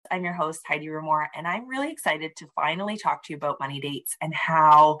I'm your host, Heidi Rumor, and I'm really excited to finally talk to you about money dates and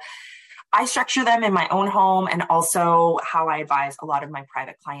how I structure them in my own home and also how I advise a lot of my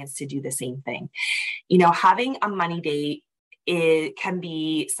private clients to do the same thing. Having a money date, it can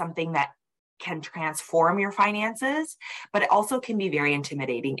be something that can transform your finances, but it also can be very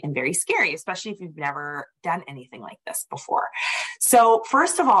intimidating and very scary, especially if you've never done anything like this before. So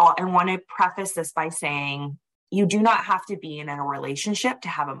first of all, I want to preface this by saying you do not have to be in a relationship to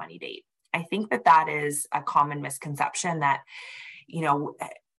have a money date. I think that is a common misconception that,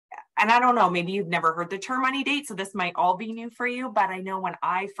 and I don't know, maybe you've never heard the term money date, so this might all be new for you, but I know when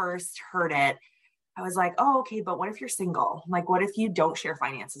I first heard it, I was like, oh, okay, but what if you're single? Like, what if you don't share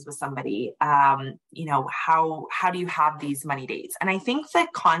finances with somebody? How do you have these money dates? And I think the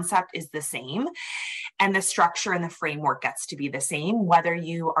concept is the same, and the structure and the framework gets to be the same, whether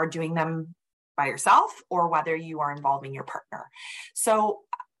you are doing them by yourself or whether you are involving your partner. So,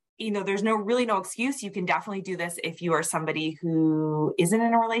 there's no excuse. You can definitely do this if you are somebody who isn't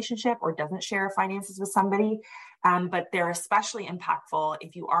in a relationship or doesn't share finances with somebody. But they're especially impactful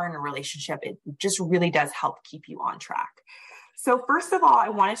if you are in a relationship. It just really does help keep you on track. So first of all, I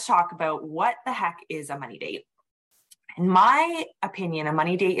want to talk about what the heck is a money date. In my opinion, a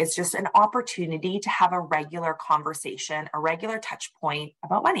money date is just an opportunity to have a regular conversation, a regular touch point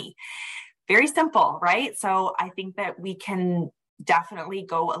about money. Very simple, right? So I think that we can definitely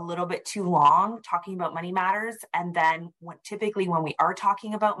go a little bit too long talking about money matters. And then typically when we are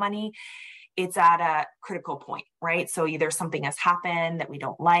talking about money, it's at a critical point, right? So either something has happened that we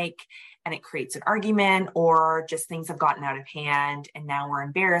don't like and it creates an argument, or just things have gotten out of hand and now we're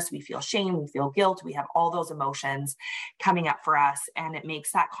embarrassed, we feel shame, we feel guilt, we have all those emotions coming up for us, and it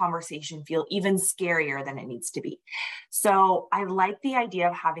makes that conversation feel even scarier than it needs to be. So I like the idea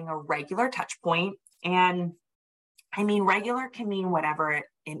of having a regular touch point, and regular can mean whatever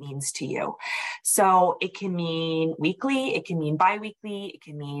it means to you. So it can mean weekly, it can mean bi-weekly, it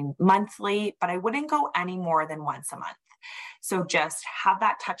can mean monthly, but I wouldn't go any more than once a month. So just have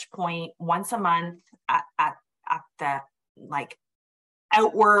that touch point once a month at the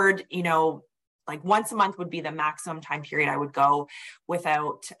outward, once a month would be the maximum time period I would go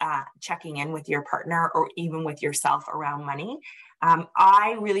without checking in with your partner or even with yourself around money.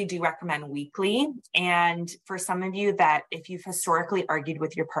 I really do recommend weekly. And for some of you that if you've historically argued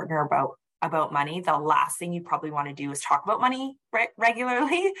with your partner about money, the last thing you probably want to do is talk about money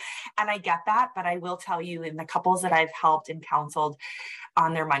regularly. And I get that, but I will tell you, in the couples that I've helped and counseled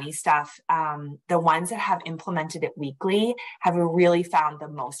on their money stuff, the ones that have implemented it weekly have really found the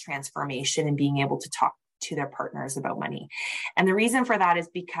most transformation in being able to talk to their partners about money. And the reason for that is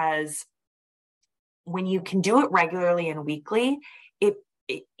because when you can do it regularly and weekly,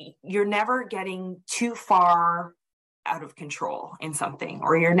 you're never getting too far out of control in something,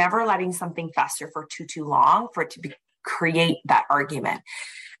 or you're never letting something fester for too long for it to create that argument.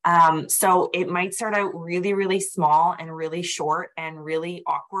 So it might start out really, really small and really short and really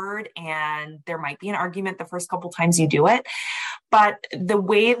awkward. And there might be an argument the first couple times you do it. But the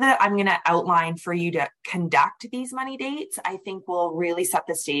way that I'm going to outline for you to conduct these money dates, I think will really set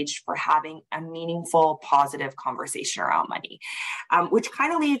the stage for having a meaningful, positive conversation around money, which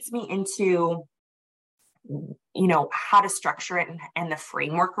kind of leads me into how to structure it and the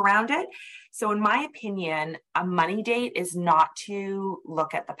framework around it. So in my opinion, a money date is not to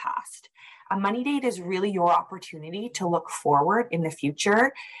look at the past. A money date is really your opportunity to look forward in the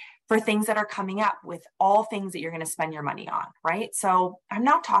future for things that are coming up, with all things that you're going to spend your money on, right? So I'm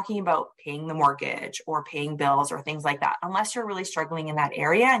not talking about paying the mortgage or paying bills or things like that, unless you're really struggling in that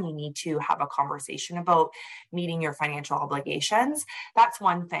area and you need to have a conversation about meeting your financial obligations. That's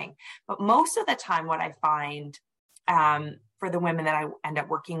one thing. But most of the time, what I find for the women that I end up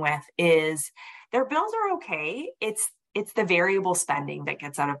working with is their bills are okay. It's the variable spending that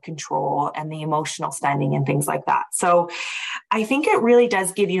gets out of control and the emotional spending and things like that. So I think it really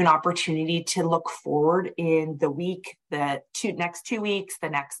does give you an opportunity to look forward in the week, next 2 weeks, the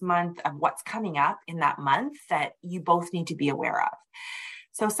next month, of what's coming up in that month that you both need to be aware of.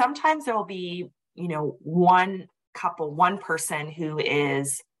 So sometimes there will be, one person who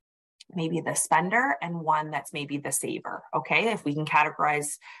is maybe the spender and one that's maybe the saver. Okay. If we can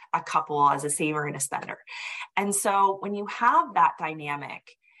categorize a couple as a saver and a spender. And so when you have that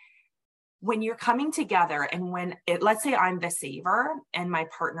dynamic, when you're coming together and let's say I'm the saver and my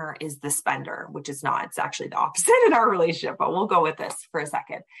partner is the spender, which is not, it's actually the opposite in our relationship, but we'll go with this for a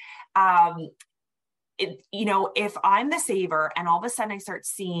second. If I'm the saver and all of a sudden I start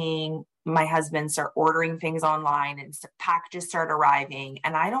seeing my husband start ordering things online and packages start arriving,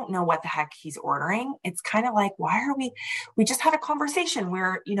 and I don't know what the heck he's ordering. It's kind of like, why are we just had a conversation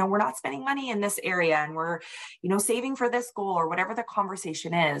where, we're not spending money in this area and we're, saving for this goal or whatever the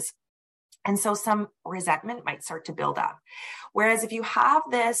conversation is. And so some resentment might start to build up. Whereas if you have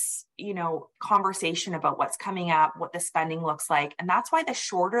this, conversation about what's coming up, what the spending looks like, and that's why the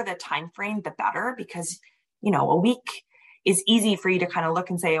shorter the time frame, the better, because, a week is easy for you to kind of look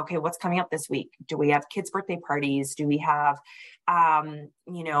and say, okay, what's coming up this week? Do we have kids' birthday parties? Do we have, an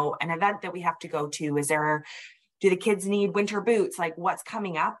event that we have to go to? Do the kids need winter boots? Like, what's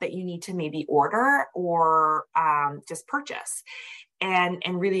coming up that you need to maybe order or just purchase? And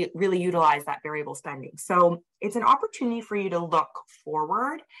really, really utilize that variable spending. So it's an opportunity for you to look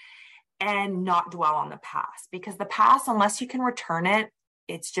forward and not dwell on the past, because the past, unless you can return it,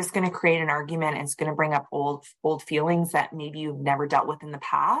 it's just going to create an argument, and it's going to bring up old feelings that maybe you've never dealt with in the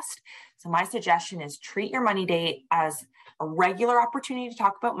past. So my suggestion is treat your money date as a regular opportunity to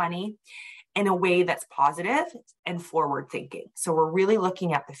talk about money in a way that's positive and forward thinking. So we're really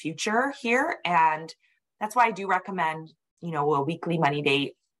looking at the future here. And that's why I do recommend, a weekly money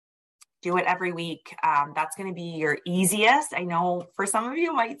date. Do it every week. That's going to be your easiest. I know for some of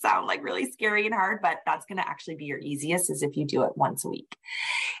you it might sound like really scary and hard, but that's going to actually be your easiest, is if you do it once a week.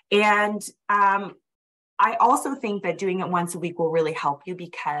 And I also think that doing it once a week will really help you,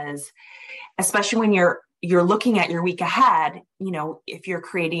 because especially when you're looking at your week ahead, if you're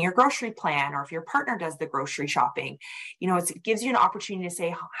creating your grocery plan, or if your partner does the grocery shopping, it gives you an opportunity to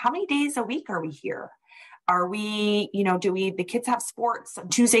say, how many days a week are we here? Are we, the kids have sports on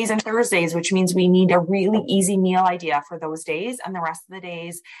Tuesdays and Thursdays, which means we need a really easy meal idea for those days. And the rest of the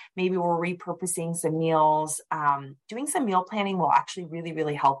days, maybe we're repurposing some meals. Doing some meal planning will actually really,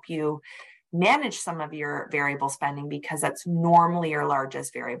 really help you manage some of your variable spending, because that's normally your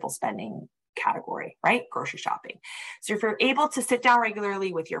largest variable spending category, right? Grocery shopping. So if you're able to sit down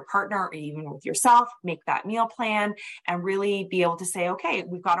regularly with your partner or even with yourself, make that meal plan and really be able to say, okay,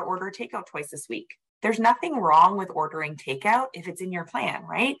 we've got to order takeout twice this week. There's nothing wrong with ordering takeout if it's in your plan,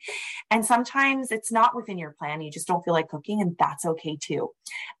 right? And sometimes it's not within your plan. You just don't feel like cooking, and that's okay too.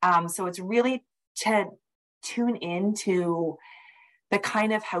 So it's really to tune into the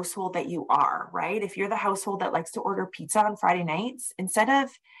kind of household that you are, right? If you're the household that likes to order pizza on Friday nights, instead of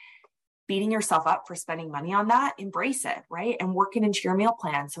beating yourself up for spending money on that, embrace it, right? And work it into your meal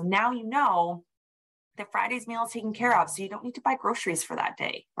plan. So now you know that Friday's meal is taken care of. So you don't need to buy groceries for that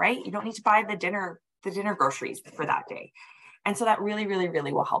day, right? You don't need to buy the dinner groceries for that day. And so that really, really,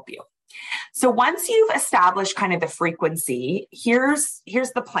 really will help you. So once you've established kind of the frequency, here's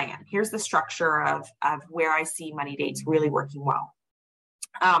the plan. Here's the structure of where I see money dates really working well.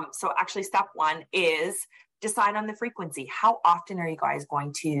 So actually step one is decide on the frequency. How often are you guys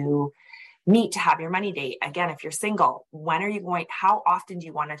going to meet to have your money date? Again, if you're single, how often do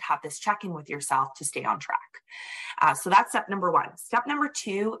you want to have this check-in with yourself to stay on track? So that's step number one. Step number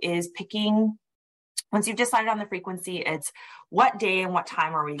two is picking. Once you've decided on the frequency, it's what day and what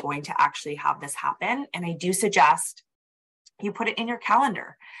time are we going to actually have this happen? And I do suggest you put it in your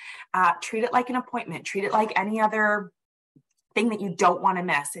calendar. Treat it like an appointment. Treat it like any other thing that you don't want to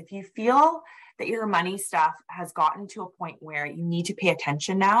miss. If you feel that your money stuff has gotten to a point where you need to pay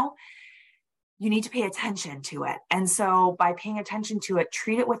attention now, you need to pay attention to it. And so by paying attention to it,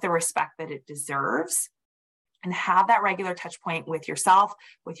 treat it with the respect that it deserves, and have that regular touch point with yourself,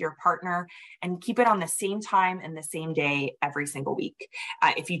 with your partner, and keep it on the same time and the same day every single week.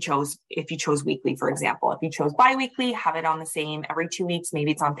 If you chose weekly, for example, if you chose biweekly, have it on the same every 2 weeks.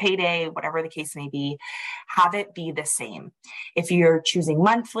 Maybe it's on payday, whatever the case may be, have it be the same. If you're choosing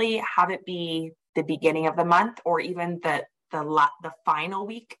monthly, have it be the beginning of the month, or even the final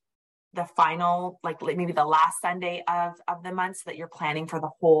week, like maybe the last Sunday of the month, so that you're planning for the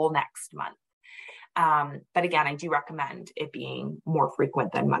whole next month. But again, I do recommend it being more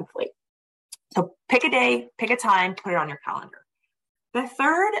frequent than monthly. So pick a day, pick a time, put it on your calendar. The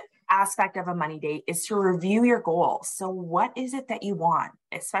third aspect of a money date is to review your goals. So what is it that you want?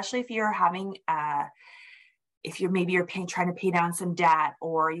 Especially if you're having, you're trying to pay down some debt,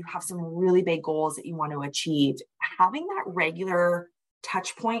 or you have some really big goals that you want to achieve. Having that regular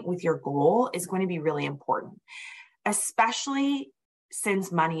touch point with your goal is going to be really important, especially since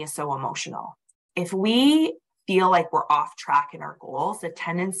money is so emotional. If we feel like we're off track in our goals, the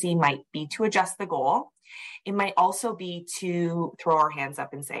tendency might be to adjust the goal. It might also be to throw our hands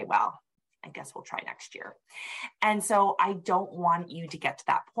up and say, well, I guess we'll try next year. And so I don't want you to get to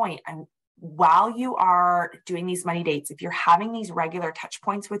that point. And while you are doing these money dates, if you're having these regular touch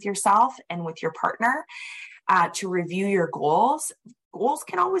points with yourself and with your partner to review your goals, goals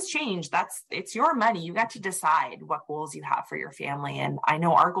can always change. It's your money. You got to decide what goals you have for your family. And I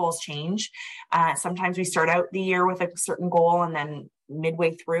know our goals change. Sometimes we start out the year with a certain goal, and then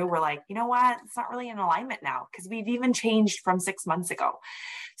midway through, we're like, you know what? It's not really in alignment now, because we've even changed from 6 months ago.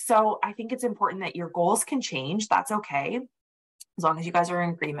 So I think it's important that your goals can change. That's okay, as long as you guys are in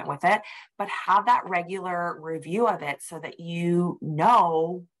agreement with it, but have that regular review of it so that you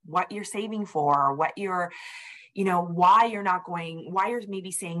know what you're saving for, what you're, why you're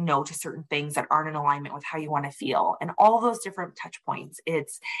maybe saying no to certain things that aren't in alignment with how you want to feel, and all those different touch points.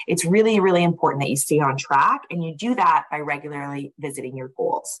 It's really, really important that you stay on track, and you do that by regularly visiting your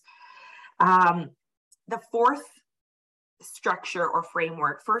goals. The fourth structure or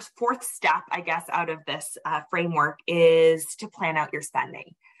framework, fourth step, I guess, out of this framework is to plan out your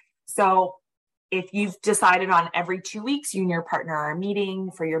spending. So if you've decided on every 2 weeks you and your partner are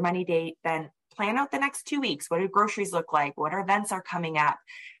meeting for your money date, then plan out the next 2 weeks. What do groceries look like? What events are coming up?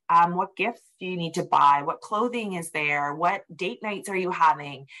 What gifts do you need to buy? What clothing is there? What date nights are you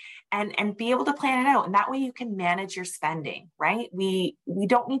having? And be able to plan it out. And that way you can manage your spending, right? We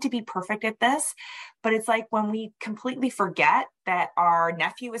don't need to be perfect at this, but it's like when we completely forget that our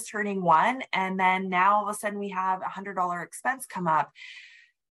nephew is turning 1, and then now all of a sudden we have $100 expense come up.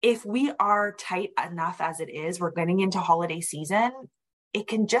 If we are tight enough as it is, we're getting into holiday season, it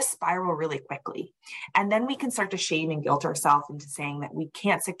can just spiral really quickly. And then we can start to shame and guilt ourselves into saying that we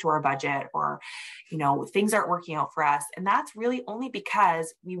can't stick to our budget, or, things aren't working out for us. And that's really only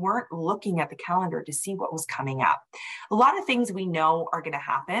because we weren't looking at the calendar to see what was coming up. A lot of things we know are going to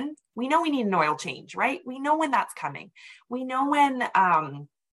happen. We know we need an oil change, right? We know when that's coming. We know when,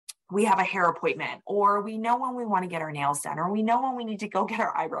 we have a hair appointment, or we know when we want to get our nails done, or we know when we need to go get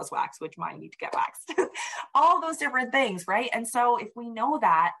our eyebrows waxed, which mine need to get waxed, all those different things, right? And so if we know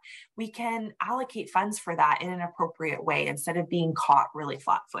that, we can allocate funds for that in an appropriate way instead of being caught really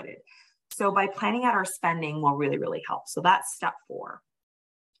flat-footed. So by planning out our spending will really, really help. So that's step 4.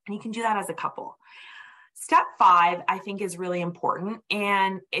 And you can do that as a couple. Step 5, I think, is really important,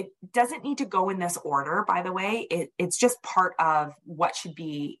 and it doesn't need to go in this order, by the way. It's just part of what should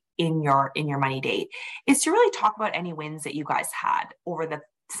be in your money date, is to really talk about any wins that you guys had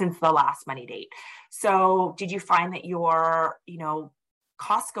since the last money date. So did you find that your,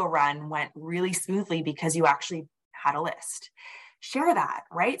 Costco run went really smoothly because you actually had a list? Share that,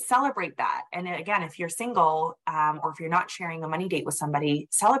 right? Celebrate that. And again, if you're single, or if you're not sharing a money date with somebody,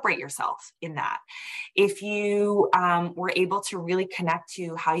 celebrate yourself in that. If you were able to really connect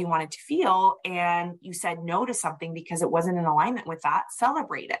to how you wanted to feel, and you said no to something because it wasn't in alignment with that,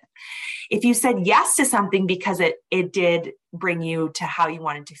 celebrate it. If you said yes to something because it did bring you to how you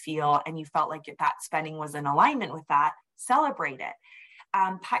wanted to feel, and you felt like that spending was in alignment with that, celebrate it.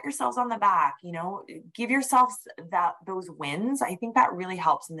 Pat yourselves on the back, give yourselves those wins. I think that really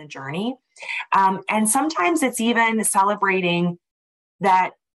helps in the journey. And sometimes it's even celebrating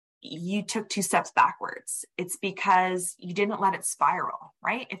that you took 2 steps backwards. It's because you didn't let it spiral,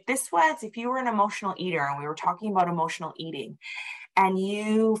 right? If you were an emotional eater, and we were talking about emotional eating, and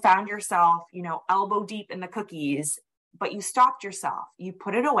you found yourself, elbow deep in the cookies, but you stopped yourself, you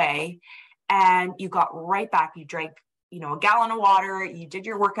put it away, and you got right back. You drank a gallon of water, you did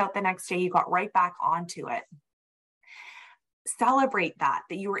your workout the next day, you got right back onto it. Celebrate that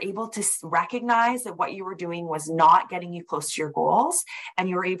you were able to recognize that what you were doing was not getting you close to your goals, and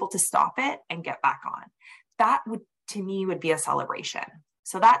you were able to stop it and get back on. That to me would be a celebration.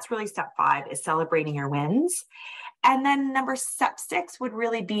 So that's really step 5, is celebrating your wins. And then step 6 would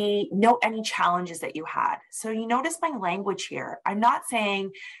really be note any challenges that you had. So you notice my language here. I'm not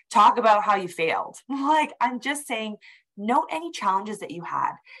saying talk about how you failed. I'm just saying note any challenges that you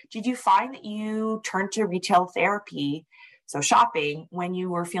had. Did you find that you turned to retail therapy, so shopping, when you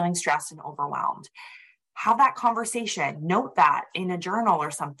were feeling stressed and overwhelmed? Have that conversation. Note that in a journal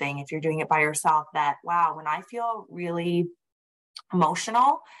or something, if you're doing it by yourself, that, wow, when I feel really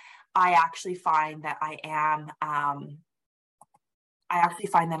emotional, I actually find that I am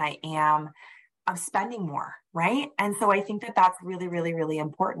spending more, right? And so I think that that's really, really, really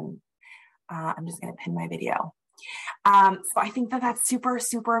important. I'm just going to pin my video. So I think that that's super,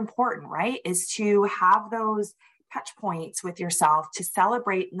 super important, right? Is to have those touch points with yourself to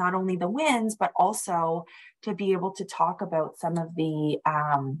celebrate not only the wins, but also to be able to talk about some of the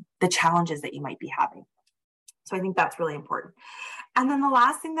challenges that you might be having. So I think that's really important. And then the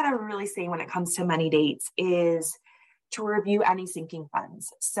last thing that I would really say when it comes to money dates is to review any sinking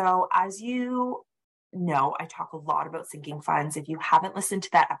funds. So as you know, I talk a lot about sinking funds. If you haven't listened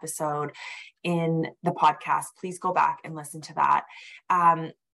to that episode in the podcast, please go back and listen to that.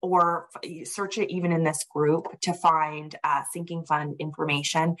 or search it even in this group to find sinking fund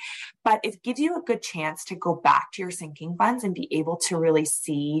information. But it gives you a good chance to go back to your sinking funds and be able to really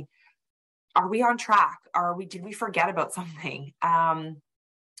see, are we on track? Did we forget about something? I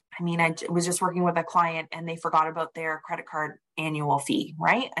was just working with a client and they forgot about their credit card annual fee,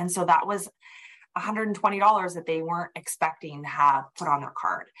 right? And so that was $120 that they weren't expecting to have put on their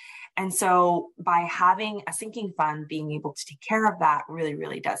card. And so by having a sinking fund, being able to take care of that really,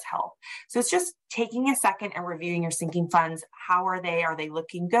 really does help. So it's just taking a second and reviewing your sinking funds. How are they? Are they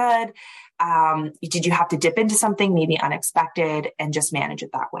looking good? Did you have to dip into something maybe unexpected, and just manage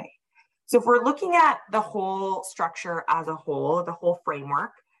it that way? So if we're looking at the whole structure as a whole, the whole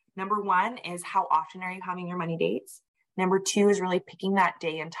framework, number one is, how often are you having your money dates? Number two is really picking that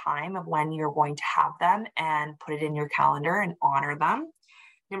day and time of when you're going to have them and put it in your calendar and honor them.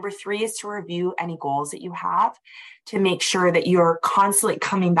 Number three is to review any goals that you have to make sure that you're constantly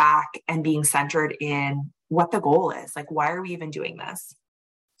coming back and being centered in what the goal is. Like, why are we even doing this?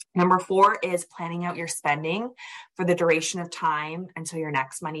 Number four is planning out your spending for the duration of time until your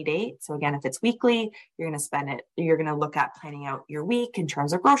next money date. So again, if it's weekly, you're going to look at planning out your week in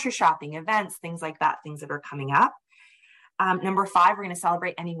terms of grocery shopping, events, things like that, things that are coming up. Number five, we're going to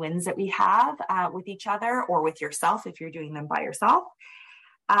celebrate any wins that we have with each other or with yourself if you're doing them by yourself.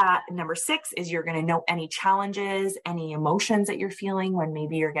 Number six is, you're going to note any challenges, any emotions that you're feeling when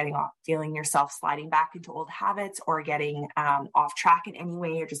maybe you're feeling yourself sliding back into old habits or getting off track in any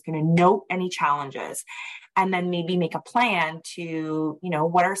way. You're just going to note any challenges and then maybe make a plan to,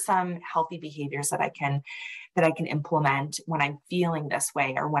 what are some healthy behaviors that I can implement when I'm feeling this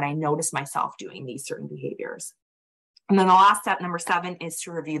way or when I notice myself doing these certain behaviors. And then the last step, number seven, is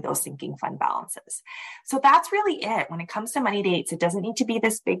to review those sinking fund balances. So that's really it. When it comes to money dates, it doesn't need to be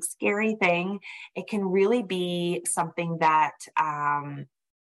this big, scary thing. It can really be something that,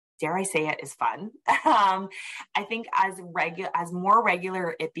 dare I say it, is fun. I think as more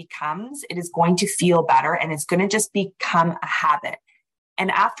regular it becomes, it is going to feel better and it's going to just become a habit. And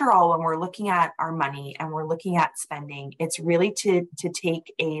after all, when we're looking at our money and we're looking at spending, it's really to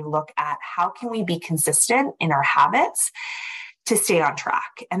take a look at how can we be consistent in our habits to stay on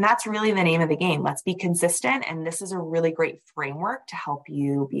track. And that's really the name of the game. Let's be consistent. And this is a really great framework to help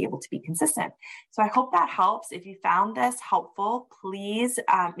you be able to be consistent. So I hope that helps. If you found this helpful, please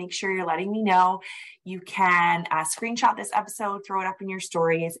make sure you're letting me know. You can screenshot this episode, throw it up in your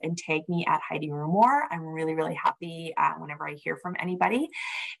stories, and tag me at Heidi Rumor. I'm really, really happy whenever I hear from anybody.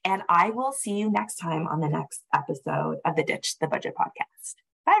 And I will see you next time on the next episode of the Ditch the Budget podcast.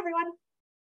 Bye, everyone.